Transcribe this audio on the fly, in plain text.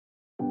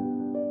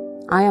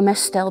I am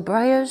Estelle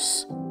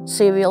Briers,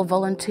 serial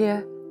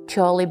volunteer,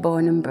 Chorley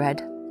born and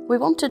bred. We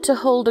wanted to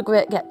hold a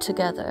great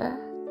get-together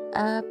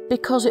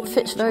because it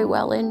fits very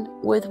well in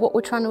with what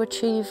we're trying to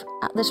achieve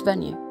at this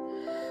venue.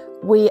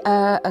 We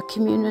are a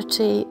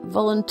community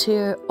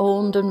volunteer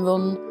owned and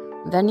run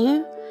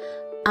venue,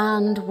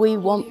 and we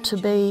want to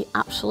be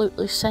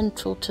absolutely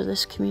central to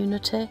this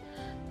community.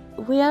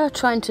 We are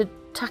trying to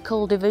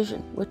tackle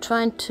division. We're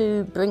trying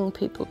to bring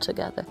people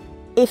together.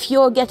 If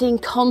you're getting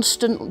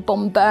constant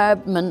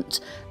bombardment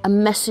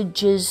and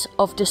messages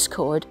of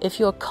discord, if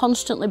you're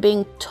constantly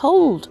being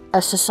told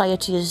a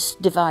society is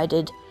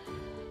divided,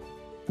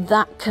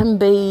 that can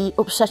be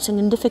upsetting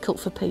and difficult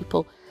for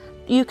people.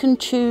 You can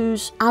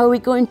choose, are we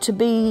going to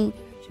be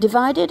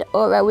divided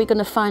or are we going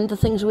to find the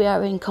things we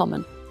are in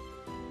common?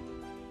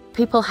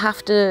 People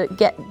have to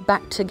get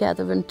back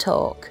together and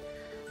talk.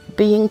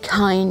 Being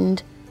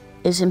kind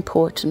is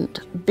important.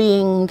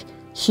 Being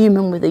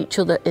human with each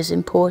other is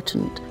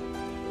important.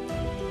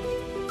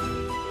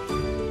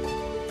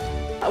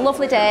 A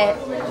lovely day,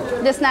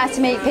 just nice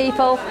to meet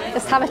people,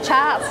 just have a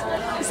chat.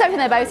 Just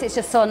everything about it's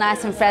just so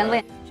nice and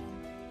friendly.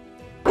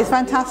 It's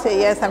fantastic,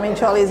 yes. I mean,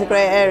 Chorley is a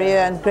great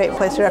area and great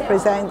place to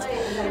represent.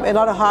 A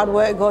lot of hard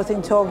work goes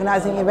into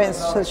organising events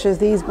such as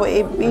these, but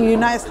it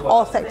unites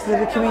all sectors of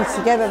the community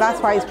together.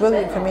 That's why it's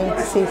brilliant for me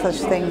to see such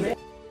things.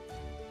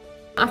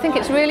 I think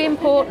it's really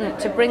important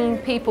to bring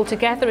people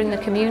together in the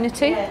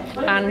community,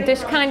 and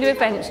this kind of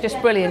event's just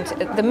brilliant.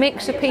 The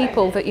mix of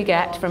people that you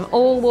get from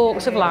all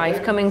walks of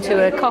life coming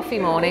to a coffee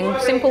morning,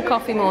 simple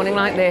coffee morning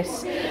like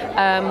this,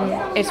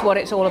 is what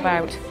it's all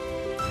about.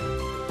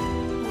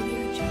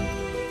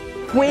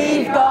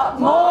 We've got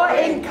more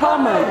in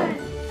common.